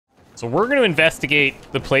So we're going to investigate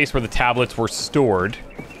the place where the tablets were stored,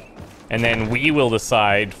 and then we will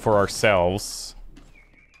decide for ourselves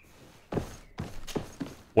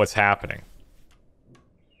what's happening.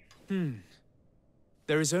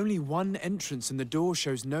 There is only one entrance and the door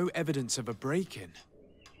shows no evidence of a break-in.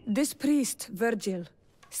 This priest, Virgil,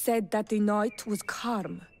 said that the night was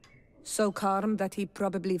calm. So calm that he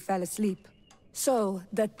probably fell asleep. So,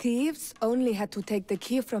 the thieves only had to take the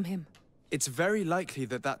key from him. It's very likely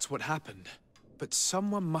that that's what happened, but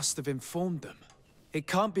someone must have informed them. It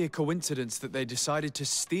can't be a coincidence that they decided to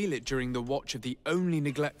steal it during the watch of the only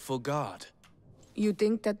neglectful guard. You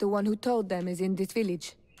think that the one who told them is in this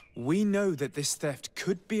village? We know that this theft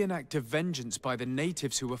could be an act of vengeance by the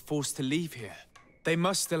natives who were forced to leave here. They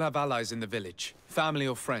must still have allies in the village, family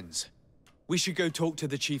or friends. We should go talk to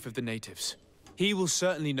the chief of the natives. He will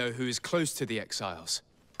certainly know who is close to the exiles,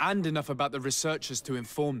 and enough about the researchers to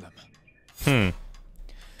inform them.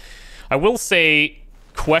 I will say,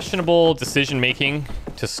 questionable decision-making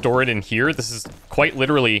to store it in here. This is quite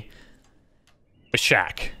literally a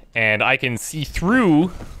shack, and I can see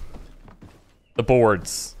through the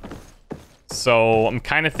boards. So I'm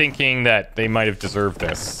kind of thinking that they might have deserved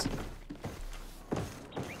this.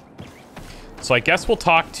 So I guess we'll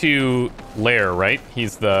talk to Lair, right?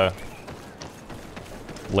 He's the...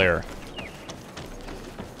 Lair.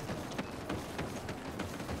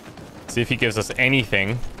 See if he gives us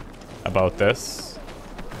anything about this.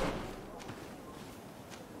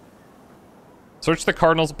 Search the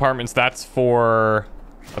Cardinal's apartments. That's for...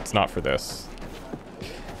 That's not for this.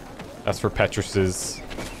 That's for Petrus's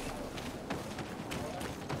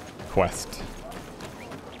quest.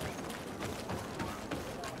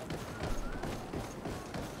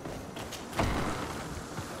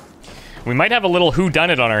 We might have a little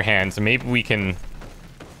whodunit on our hands, and maybe we can,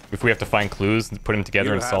 if we have to find clues, put them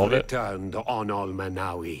together and solve it. You have returned on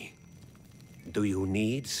Almanawi. Do you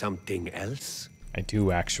need something else? I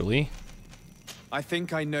do, actually. I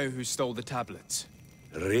think I know who stole the tablets.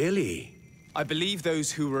 Really? I believe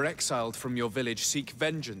those who were exiled from your village seek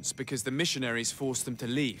vengeance because the missionaries forced them to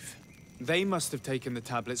leave. They must have taken the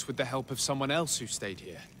tablets with the help of someone else who stayed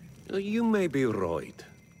here. You may be right,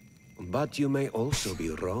 but you may also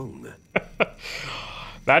be wrong.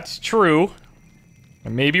 That's true. I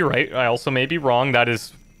may be right. I also may be wrong. That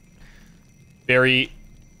is very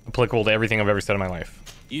applicable to everything I've ever said in my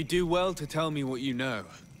life. You do well to tell me what you know.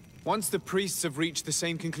 Once the priests have reached the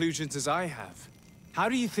same conclusions as I have, how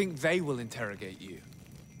do you think they will interrogate you?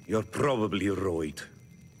 You're probably right.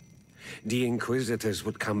 The Inquisitors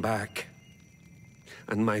would come back,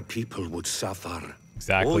 and my people would suffer.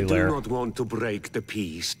 Exactly, I do Lair. not want to break the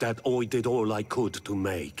peace that I did all I could to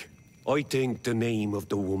make. I think the name of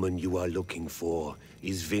the woman you are looking for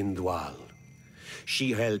is Vindwal.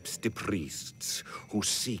 She helps the priests who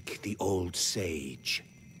seek the old sage.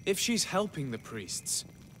 If she's helping the priests,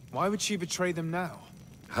 why would she betray them now?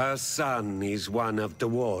 Her son is one of the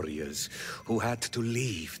warriors who had to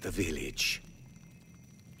leave the village.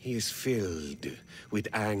 He is filled with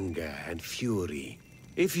anger and fury.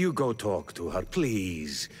 If you go talk to her,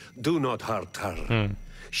 please, do not hurt her.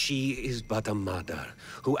 She is but a mother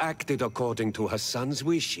who acted according to her son's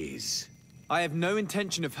wishes. I have no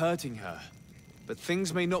intention of hurting her, but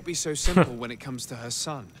things may not be so simple when it comes to her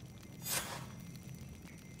son.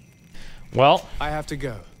 Well, I have to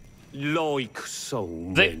go. Like so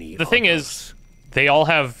many the thing is, they all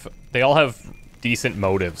have decent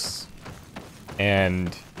motives,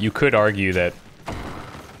 and you could argue that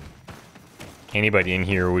anybody in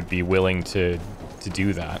here would be willing to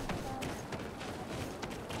do that.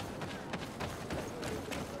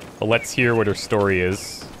 But let's hear what her story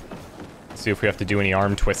is. See if we have to do any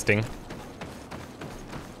arm twisting.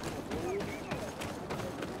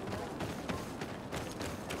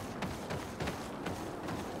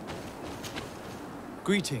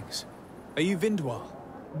 Greetings. Are you Vindwal?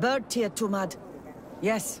 Bird here, Tumad.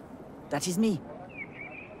 Yes, that is me.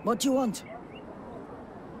 What do you want?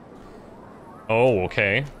 Oh,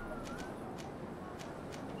 okay.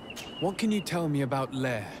 What can you tell me about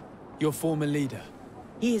Lair, your former leader?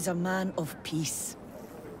 He is a man of peace.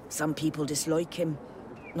 Some people dislike him,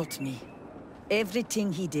 not me.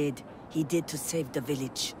 Everything he did to save the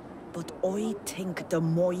village. But I think the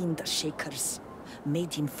mind shakers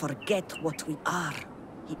made him forget what we are.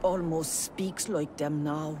 He almost speaks like them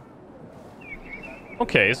now.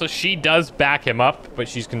 Okay, so she does back him up, but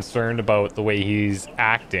she's concerned about the way he's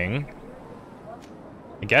acting.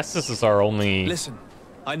 I guess this is our only... Listen,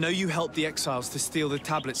 I know you helped the exiles to steal the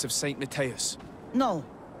tablets of Saint Matthias. No,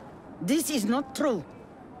 this is not true.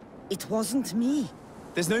 It wasn't me.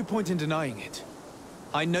 There's no point in denying it.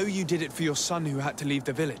 I know you did it for your son who had to leave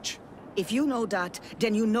the village. If you know that,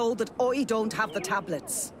 then you know that I don't have the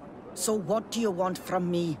tablets. So what do you want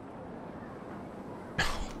from me?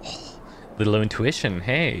 Little intuition,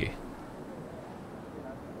 hey.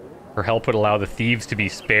 Her help would allow the thieves to be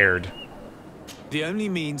spared. The only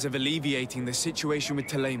means of alleviating the situation with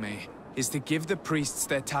Thélème is to give the priests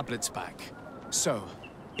their tablets back. So,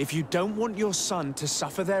 if you don't want your son to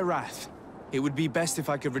suffer their wrath, it would be best if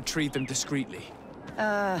I could retrieve them discreetly.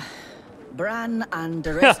 Bran and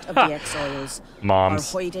the rest of the exiles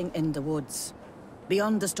Moms. are hiding in the woods,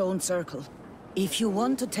 beyond the stone circle. If you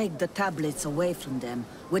want to take the tablets away from them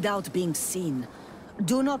without being seen,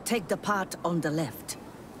 do not take the path on the left.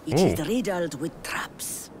 It is riddled with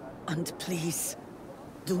traps. And please,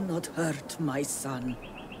 do not hurt my son.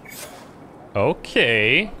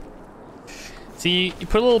 Okay. See, you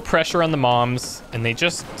put a little pressure on the moms, and they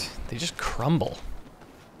just crumble.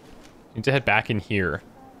 You need to head back in here.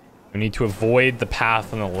 We need to avoid the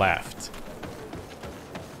path on the left.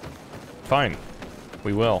 Fine.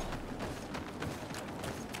 We will.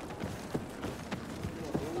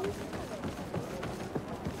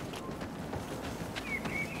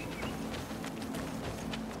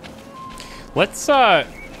 Let's,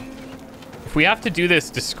 if we have to do this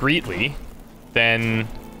discreetly, then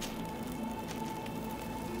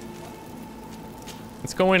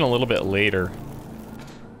let's go in a little bit later.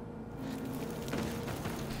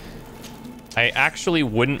 I actually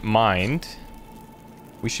wouldn't mind.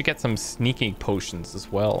 We should get some sneaking potions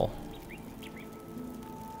as well.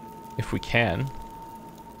 If we can.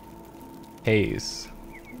 Haze.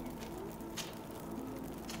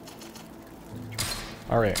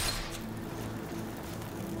 All right.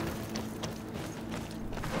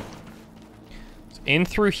 So in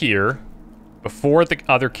through here, before the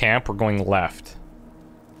other camp, we're going left.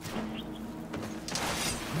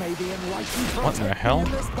 What in the hell?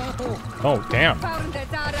 Oh, damn.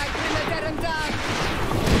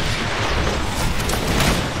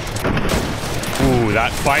 Ooh,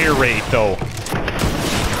 that fire rate, though.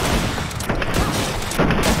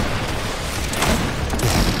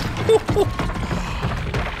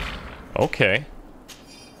 Okay.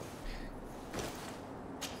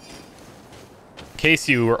 In case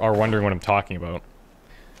you are wondering what I'm talking about,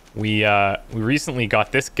 we recently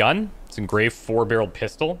got this gun. It's an engraved 4-barreled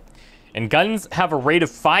pistol. And guns have a rate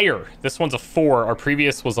of fire. This one's a 4. Our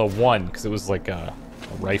previous was a 1 because it was like a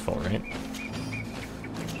rifle, right?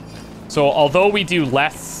 So although we do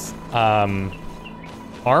less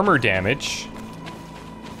armor damage,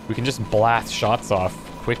 we can just blast shots off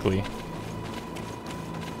quickly.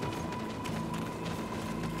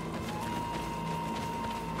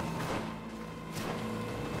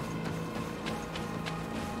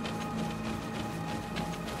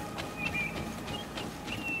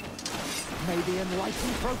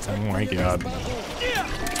 Oh my god.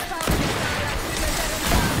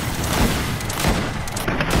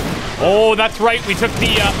 Oh, that's right. We took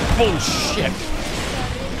the bullshit.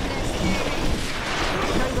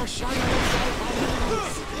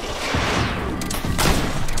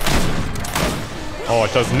 Oh,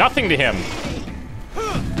 it does nothing to him.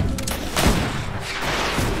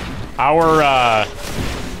 Our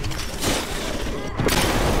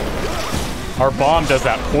bomb does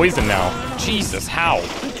that poison now. Jesus, how?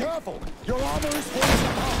 Be careful. Your armor is falling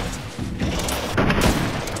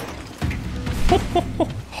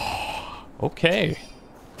apart. Okay.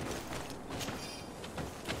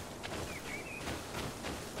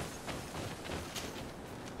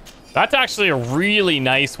 That's actually a really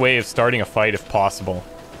nice way of starting a fight if possible.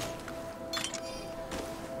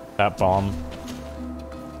 That bomb.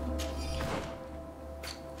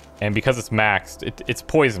 And because it's maxed, it's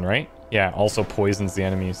poison, right? Yeah, also poisons the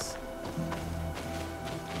enemies.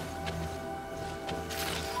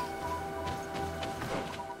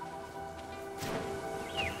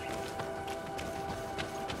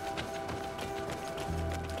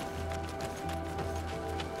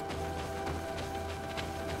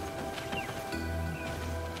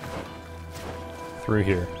 Through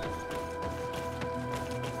here.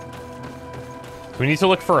 We need to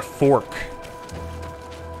look for a fork.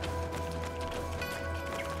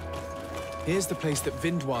 Here's the place that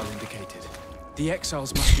Vindwal indicated. The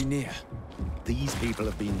exiles must be near. These people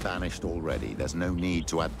have been banished already. There's no need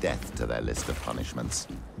to add death to their list of punishments.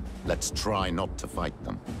 Let's try not to fight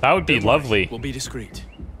them. That would be lovely. We'll be discreet.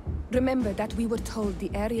 Remember that we were told the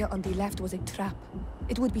area on the left was a trap.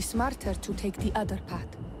 It would be smarter to take the other path.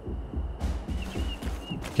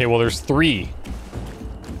 Okay, well, there's 3.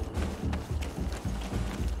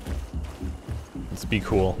 Let's be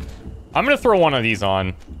cool. I'm gonna throw one of these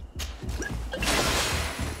on.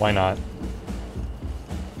 Why not?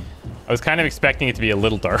 I was kind of expecting it to be a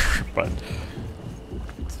little darker, but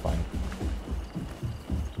it's fine.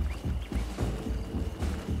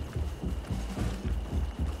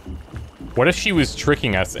 What if she was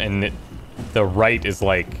tricking us and the right is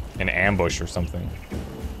like an ambush or something?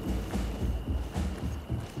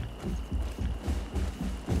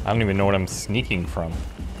 I don't even know what I'm sneaking from,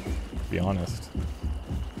 to be honest.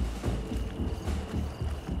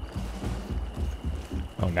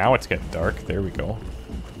 Oh, now it's getting dark. There we go.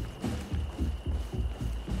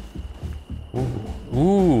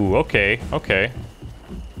 Ooh, okay, okay.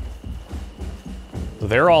 So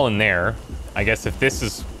they're all in there. I guess if this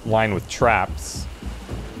is lined with traps.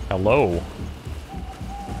 Hello.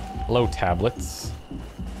 Hello, tablets.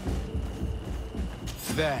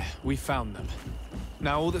 There, we found them.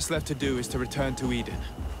 Now all that's left to do is to return to Eden.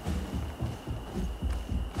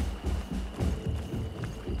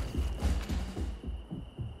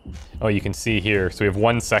 Oh, you can see here. So we have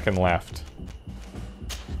 1 second left.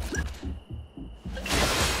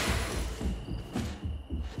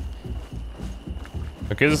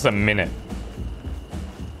 It gives us a minute.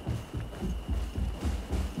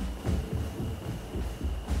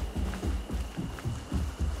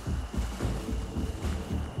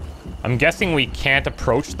 I'm guessing we can't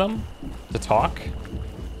approach them to talk.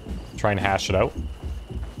 Try and hash it out.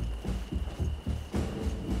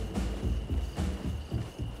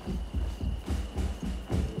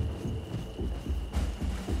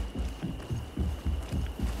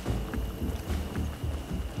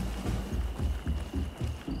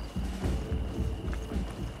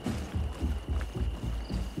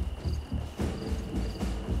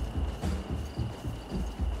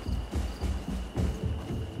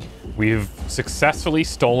 We've successfully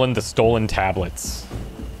stolen the stolen tablets.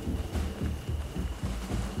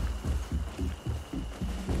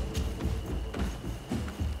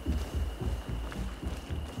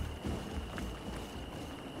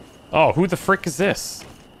 Oh, who the frick is this?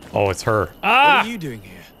 Oh, it's her. Ah! What are you doing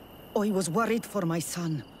here? I was worried for my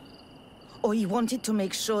son. I wanted to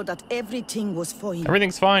make sure that everything was fine.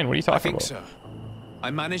 Everything's fine. What are you I talking think about? so. I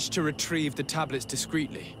managed to retrieve the tablets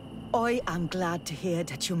discreetly. I am glad to hear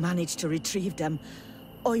that you managed to retrieve them.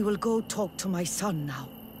 I will go talk to my son now.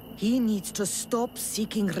 He needs to stop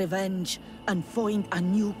seeking revenge and find a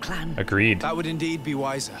new clan. Agreed. That would indeed be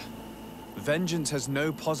wiser. Vengeance has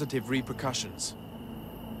no positive repercussions.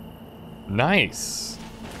 Nice.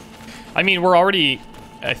 I mean, we're already,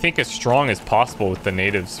 I think, as strong as possible with the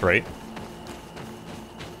natives, right?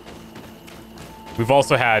 We've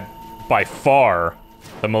also had, by far,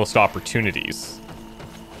 the most opportunities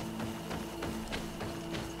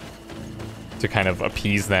to kind of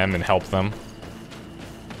appease them and help them.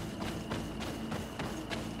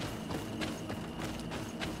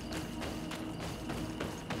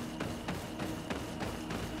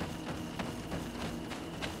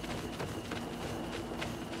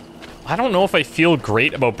 I don't know if I feel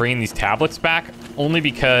great about bringing these tablets back, only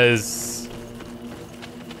because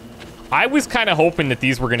I was kind of hoping that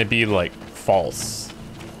these were going to be like falsified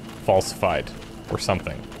or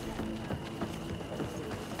something.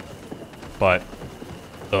 But,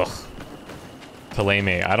 ugh.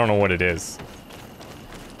 Taleme, I don't know what it is.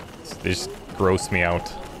 They just gross me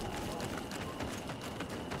out.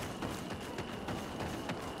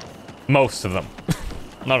 Most of them.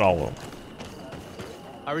 Not all of them.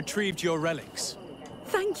 I retrieved your relics.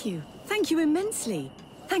 Thank you. Thank you immensely.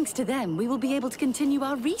 Thanks to them, we will be able to continue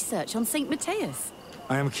our research on St. Matthias.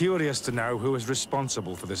 I am curious to know who is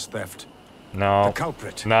responsible for this theft. No, The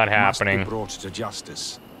culprit not must happening. be brought to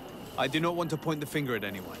justice. I do not want to point the finger at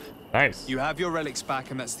anyone. Nice. You have your relics back,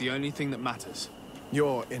 and that's the only thing that matters.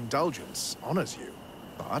 Your indulgence honors you.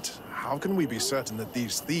 But how can we be certain that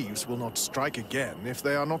these thieves will not strike again if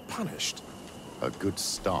they are not punished? A good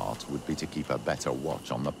start would be to keep a better watch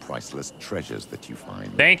on the priceless treasures that you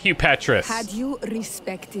find. Thank you, Petrus. Had you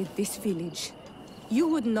respected this village, you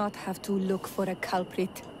would not have to look for a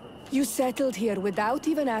culprit. You settled here without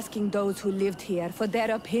even asking those who lived here for their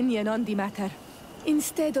opinion on the matter.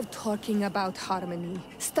 Instead of talking about harmony,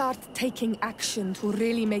 start taking action to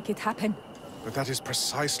really make it happen. But that is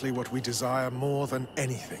precisely what we desire more than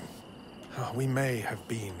anything. We may have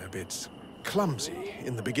been a bit clumsy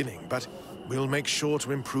in the beginning, but we'll make sure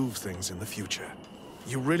to improve things in the future.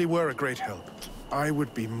 You really were a great help. I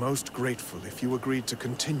would be most grateful if you agreed to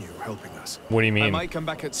continue helping us. What do you mean? I might come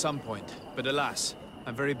back at some point, but alas,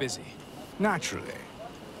 I'm very busy. Naturally.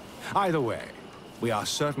 Either way, we are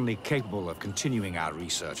certainly capable of continuing our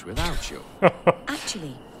research without you.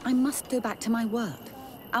 Actually, I must go back to my work.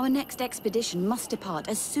 Our next expedition must depart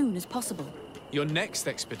as soon as possible. Your next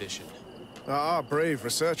expedition? Our brave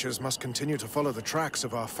researchers must continue to follow the tracks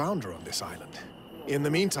of our founder on this island. In the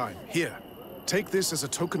meantime, here, take this as a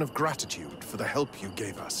token of gratitude for the help you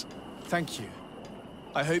gave us. Thank you.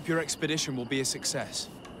 I hope your expedition will be a success.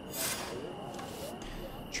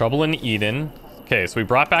 Trouble in Eden. Okay, so we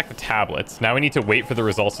brought back the tablets. Now we need to wait for the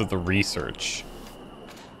results of the research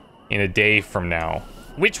in a day from now,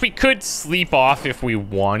 which we could sleep off if we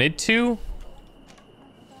wanted to.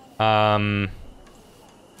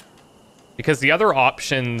 Because the other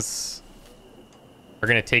options are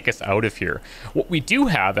going to take us out of here. What we do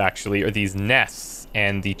have, actually, are these nests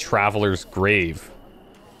and the Traveler's Grave.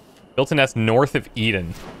 Built a nest north of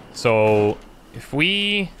Eden. So, if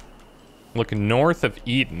we look north of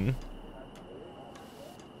Eden...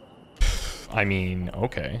 I mean,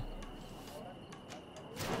 okay.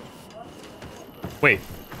 Wait.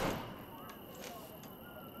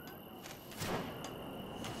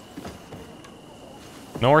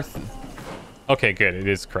 North... Okay, good. It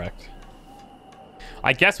is correct.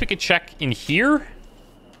 I guess we could check in here,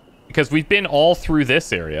 because we've been all through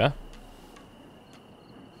this area.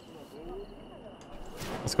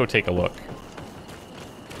 Let's go take a look.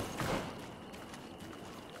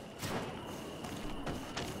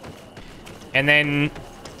 And then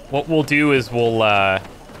what we'll do is we'll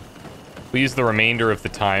use the remainder of the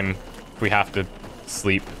time if we have to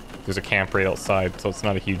sleep. There's a camp right outside, so it's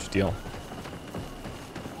not a huge deal.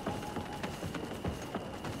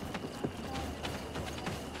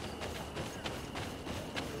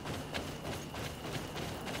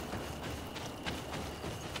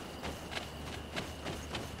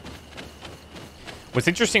 What's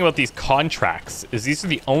interesting about these contracts is these are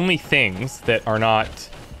the only things that are not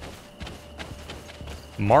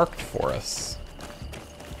marked for us.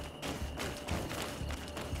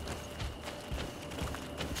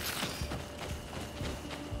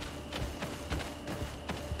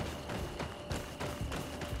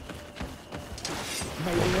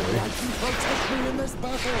 May the Enlightened protect me in this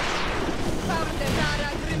battle.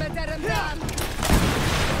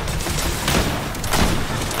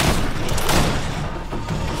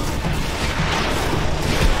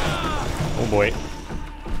 Oh boy.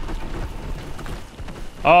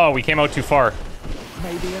 Oh, we came out too far.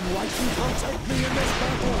 May the Enlightened protect me in this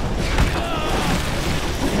battle.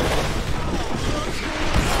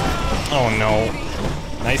 Oh no.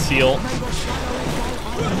 Nice heal.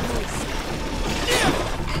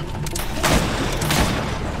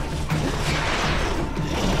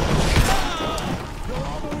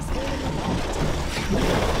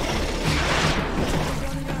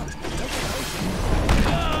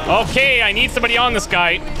 Okay, I need somebody on this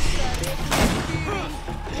guy.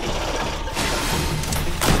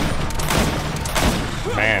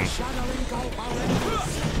 Man.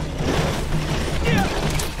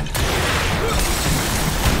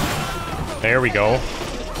 There we go.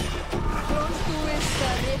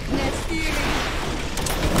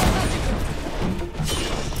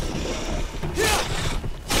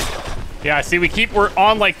 Yeah, see, we're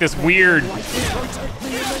on like this weird...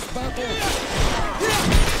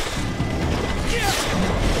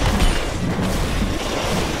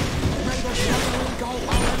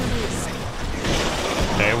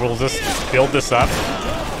 Okay, we'll just build this up,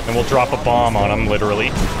 and we'll drop a bomb on them,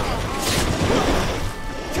 literally.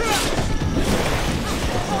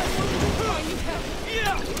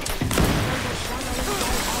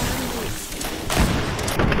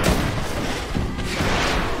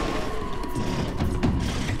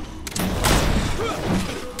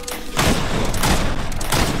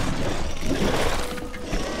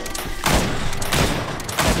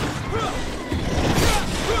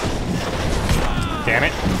 Damn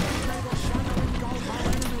it.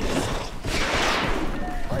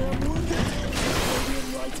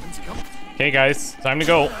 Okay, guys, time to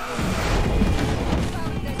go.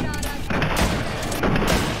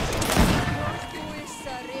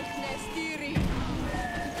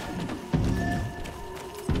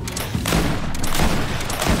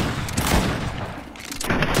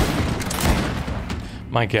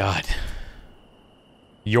 My God.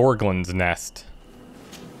 Yorglin's nest.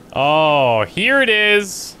 Oh, here it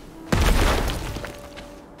is.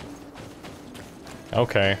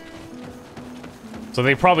 Okay. So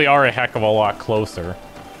they probably are a heck of a lot closer.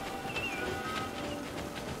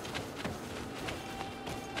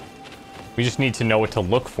 We just need to know what to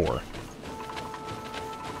look for.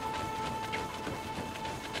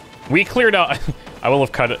 We cleared out... I will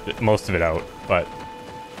have cut most of it out, but...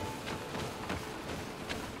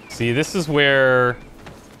 See, this is where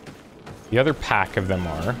the other pack of them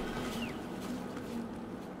are.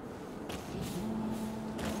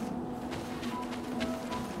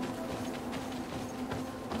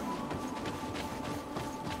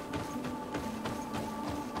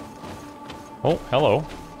 Oh, hello.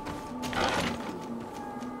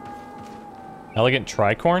 Elegant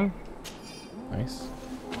tricorn. Nice.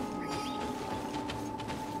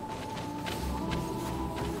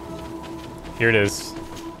 Here it is.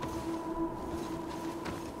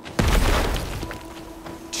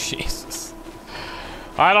 Jesus.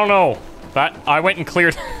 I don't know. I went and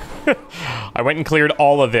cleared I went and cleared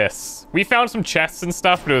all of this. We found some chests and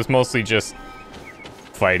stuff, but it was mostly just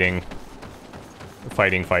fighting.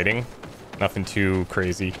 Fighting. Nothing too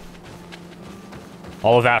crazy.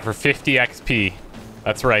 All of that for 50 XP.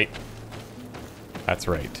 That's right. That's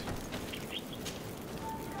right.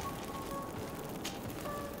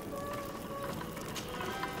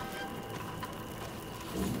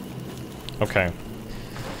 Okay.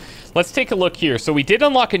 Let's take a look here. So we did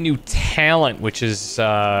unlock a new talent, which is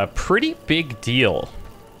a pretty big deal.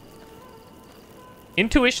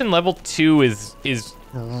 Intuition level 2 is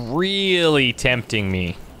really tempting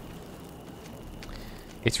me.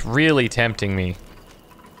 It's really tempting me.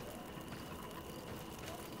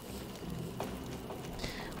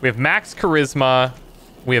 We have max charisma.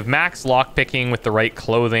 We have max lockpicking with the right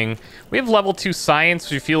clothing. We have level 2 science,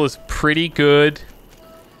 which we feel is pretty good.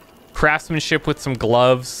 Craftsmanship with some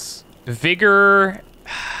gloves. Vigor.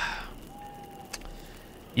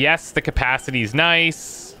 Yes, the capacity is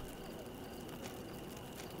nice.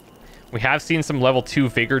 We have seen some level 2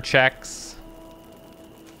 vigor checks.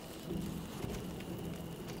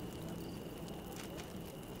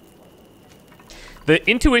 The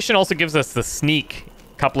intuition also gives us the sneak.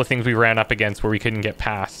 Couple of things we ran up against where we couldn't get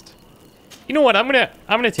past. You know what? I'm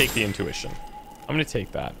gonna take the intuition. I'm gonna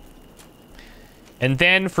take that. And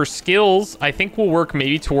then for skills, I think we'll work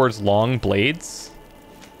maybe towards long blades.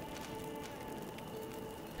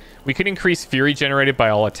 We could increase fury generated by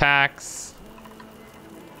all attacks.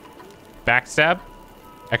 Backstab,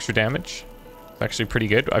 extra damage. It's actually pretty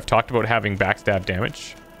good. I've talked about having backstab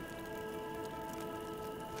damage.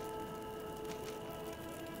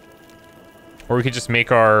 Or we could just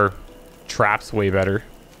make our traps way better.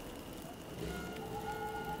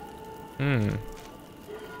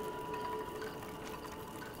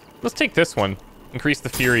 Let's take this one. Increase the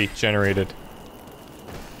fury generated.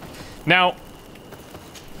 Now,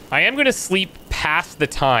 I am going to sleep past the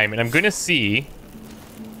time, and I'm going to see...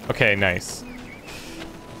 Okay, nice.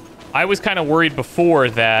 I was kind of worried before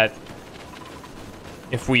that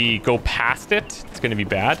if we go past it, it's going to be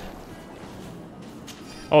bad.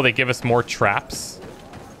 Oh, they give us more traps.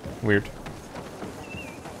 Weird.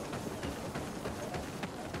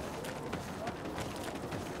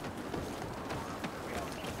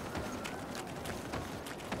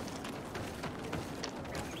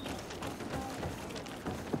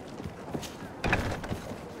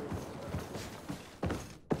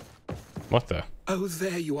 What the? Oh,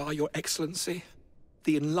 there you are, Your Excellency.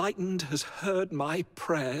 The Enlightened has heard my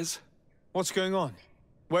prayers. What's going on?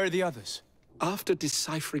 Where are the others? After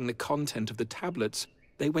deciphering the content of the tablets,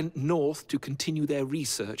 they went north to continue their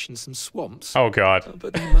research in some swamps. Oh, God.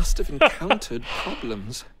 But they must have encountered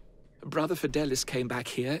problems. Brother Fidelis came back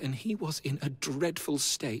here, and he was in a dreadful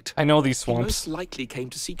state. I know these swamps. He most likely came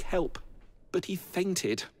to seek help, but he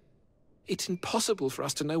fainted. It's impossible for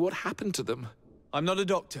us to know what happened to them. I'm not a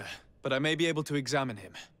doctor, but I may be able to examine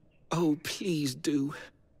him. Oh, please do.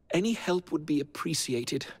 Any help would be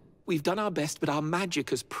appreciated. We've done our best, but our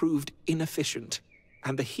magic has proved inefficient.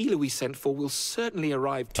 And the healer we sent for will certainly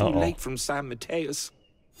arrive too late from San Mateus.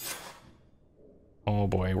 Oh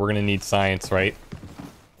boy, we're gonna need science, right?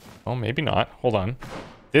 Oh, maybe not. Hold on.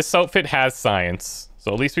 This outfit has science,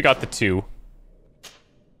 so at least we got the 2.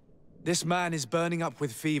 This man is burning up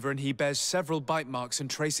with fever, and he bears several bite marks and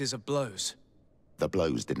traces of blows. The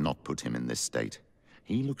blows did not put him in this state.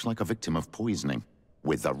 He looks like a victim of poisoning.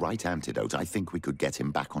 With the right antidote, I think we could get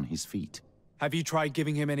him back on his feet. Have you tried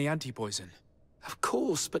giving him any anti-poison? Of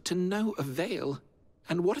course, but to no avail.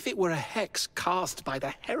 And what if it were a hex cast by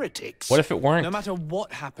the heretics? What if it weren't? No matter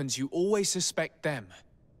what happens, you always suspect them.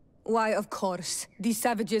 Why, of course. These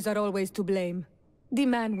savages are always to blame. The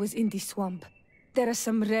man was in the swamp. There are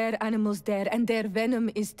some rare animals there, and their venom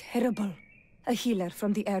is terrible. A healer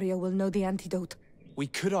from the area will know the antidote. We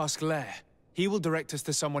could ask Lair. He will direct us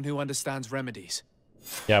to someone who understands remedies.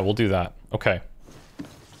 Yeah, we'll do that. Okay.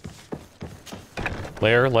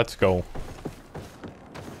 Lair, let's go.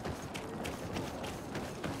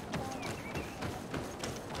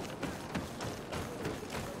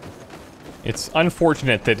 It's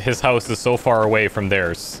unfortunate that his house is so far away from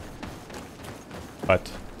theirs.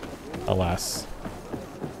 But, alas.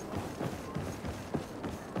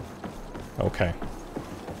 Okay.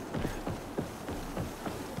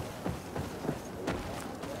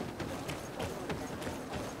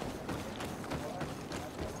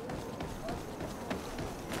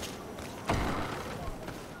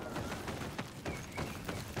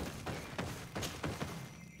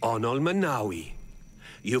 Donald Manawi.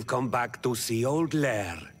 You've come back to see old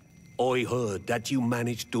Lair. I heard that you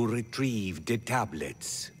managed to retrieve the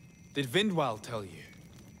tablets. Did Vindwal tell you?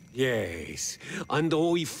 Yes, and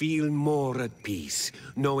I feel more at peace,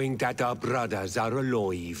 knowing that our brothers are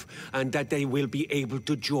alive, and that they will be able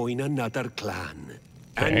to join another clan.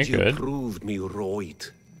 Okay, and you good. proved me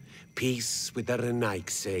right. Peace with the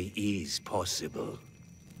Renaigse is possible.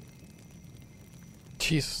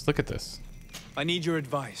 Jesus, look at this. I need your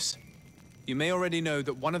advice. You may already know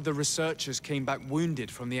that one of the researchers came back wounded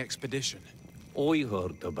from the expedition. I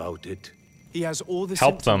heard about it. He has all the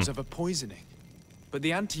Help symptoms them. of a poisoning, but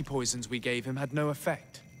the anti-poisons we gave him had no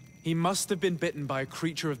effect. He must have been bitten by a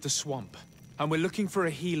creature of the swamp, and we're looking for a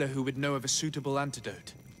healer who would know of a suitable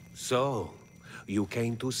antidote. So, you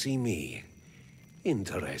came to see me.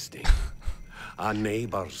 Interesting. Our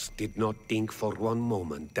neighbors did not think for one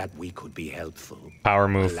moment that we could be helpful. Power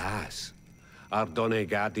move. Alas, our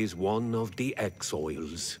Donegad is one of the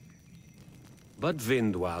exiles. But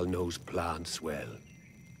Vindwal knows plants well.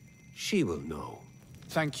 She will know.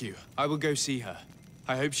 Thank you. I will go see her.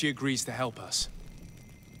 I hope she agrees to help us.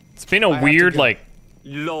 It's been a weird, like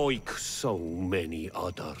so many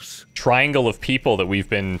others. triangle of people that we've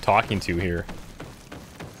been talking to here.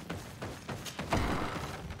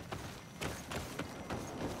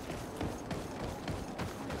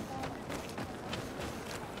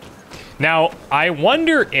 Now, I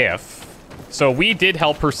wonder if... So we did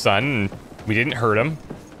help her son, and we didn't hurt him,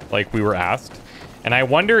 like we were asked. And I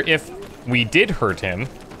wonder if we did hurt him,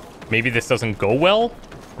 maybe this doesn't go well,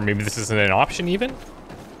 or maybe this isn't an option even.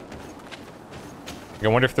 I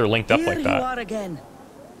wonder if they're linked up like Here that. you are again.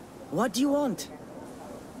 What do you want?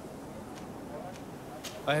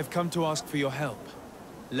 I have come to ask for your help.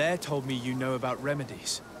 Lair told me you know about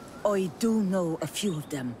remedies. I do know a few of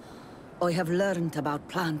them. I have learned about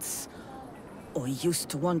plants. I used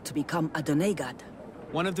to want to become a Donegad.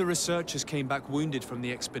 One of the researchers came back wounded from the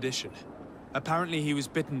expedition. Apparently he was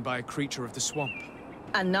bitten by a creature of the swamp.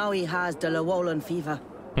 And now he has the Llewellyn fever.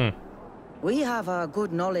 Hmm. We have a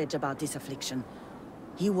good knowledge about this affliction.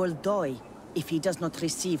 He will die if he does not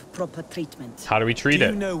receive proper treatment. How do we treat Do it?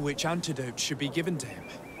 you know which antidote should be given to him?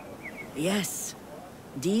 Yes.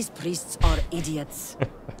 These priests are idiots.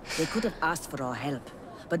 They could have asked for our help,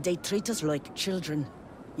 but they treat us like children.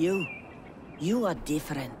 You are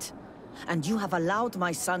different. And you have allowed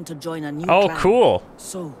my son to join a new clan. Cool.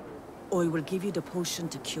 So, I will give you the potion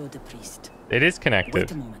to cure the priest. It is connected.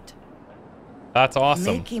 Wait a moment. That's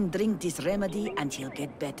awesome. Make him drink this remedy and he'll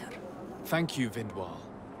get better. Thank you, Vindwal.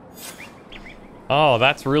 Oh,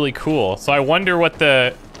 that's really cool. So I wonder what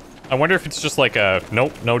the... I wonder if it's just like a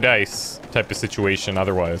nope, no dice type of situation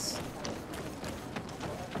otherwise.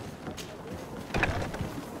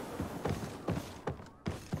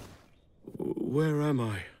 Where am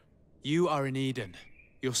I? You are in Eden.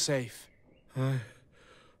 You're safe.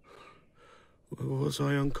 Was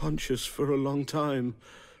I unconscious for a long time?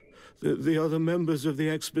 The other members of the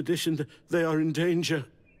expedition, they are in danger.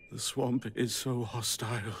 The swamp is so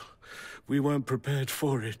hostile. We weren't prepared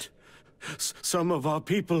for it. Some of our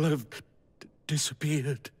people have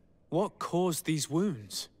disappeared. What caused these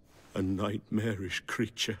wounds? A nightmarish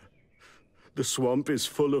creature. The swamp is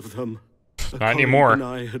full of them. Not anymore. And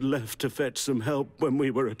I had left to fetch some help when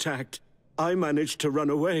we were attacked. I managed to run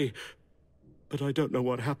away, but I don't know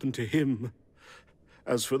what happened to him.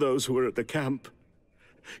 As for those who were at the camp,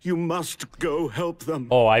 you must go help them.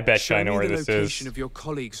 Oh, I bet you I Show know me where the this location is. of your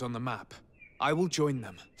colleagues on the map. I will join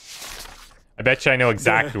them. I bet you I know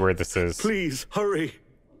exactly where this is. Please, hurry.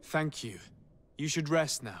 Thank you. You should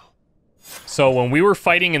rest now. So when we were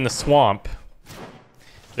fighting in the swamp,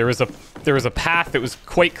 there was a path that was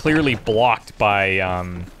quite clearly blocked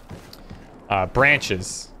by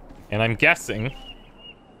branches, and I'm guessing.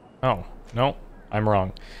 Oh no, I'm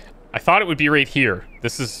wrong. I thought it would be right here.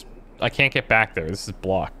 This is. I can't get back there. This is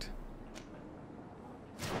blocked.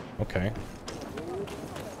 Okay.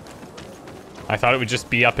 I thought it would just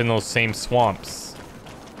be up in those same swamps.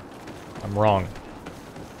 I'm wrong.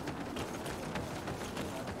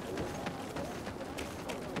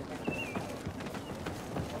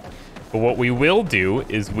 But what we will do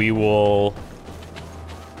is we will...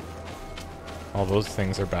 All those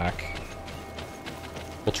things are back.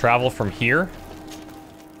 We'll travel from here.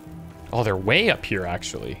 Oh, they're way up here,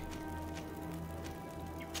 actually.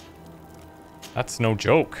 That's no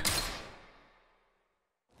joke.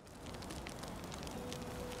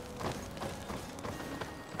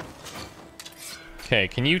 Okay,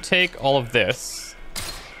 can you take all of this?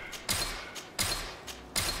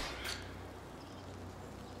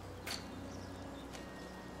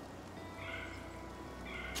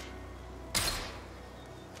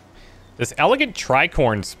 This elegant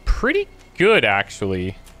tricorn's pretty good,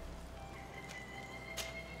 actually.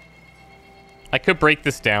 I could break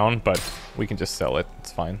this down, but we can just sell it.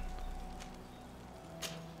 It's fine.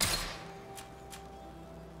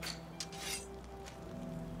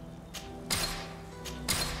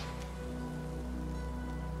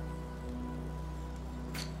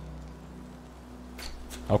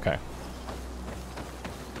 Okay.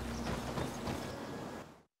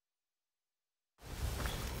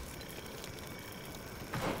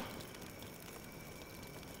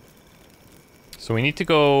 So we need to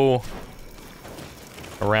go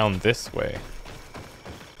around this way.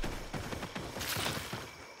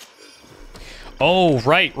 Oh,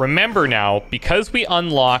 right. Remember now, because we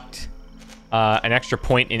unlocked an extra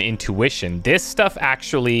point in intuition, this stuff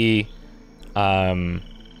actually... let's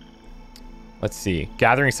see.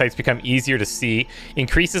 Gathering sites become easier to see.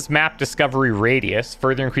 Increases map discovery radius.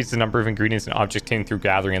 Further increases the number of ingredients and objects obtained through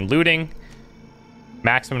gathering and looting.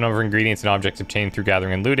 Maximum number of ingredients and objects obtained through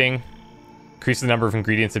gathering and looting. Increases the number of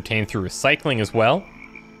ingredients obtained through recycling as well.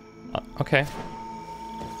 Okay.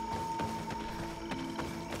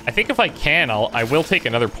 I think if I can, I will take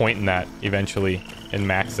another point in that eventually and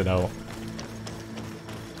max it out.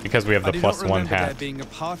 Because we have the +1 hat. I do not remember there being a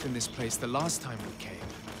path in this place the last time we came.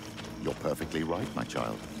 You're perfectly right, my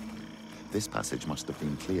child. This passage must have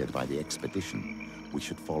been cleared by the expedition. We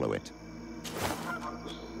should follow it.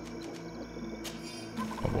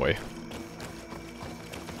 Oh boy.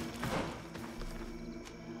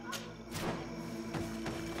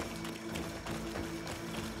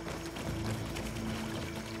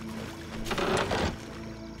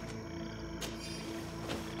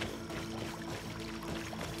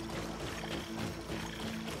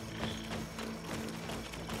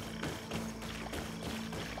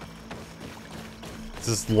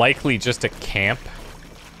 This is likely just a camp.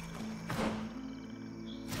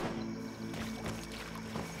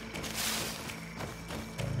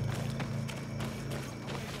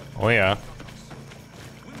 Oh yeah.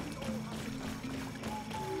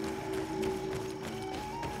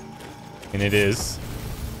 And it is.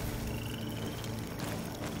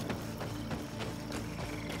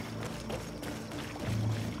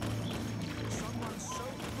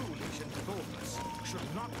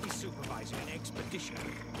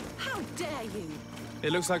 How dare you?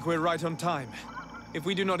 It looks like we're right on time. If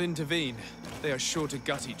we do not intervene, they are sure to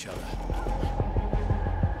gut each other.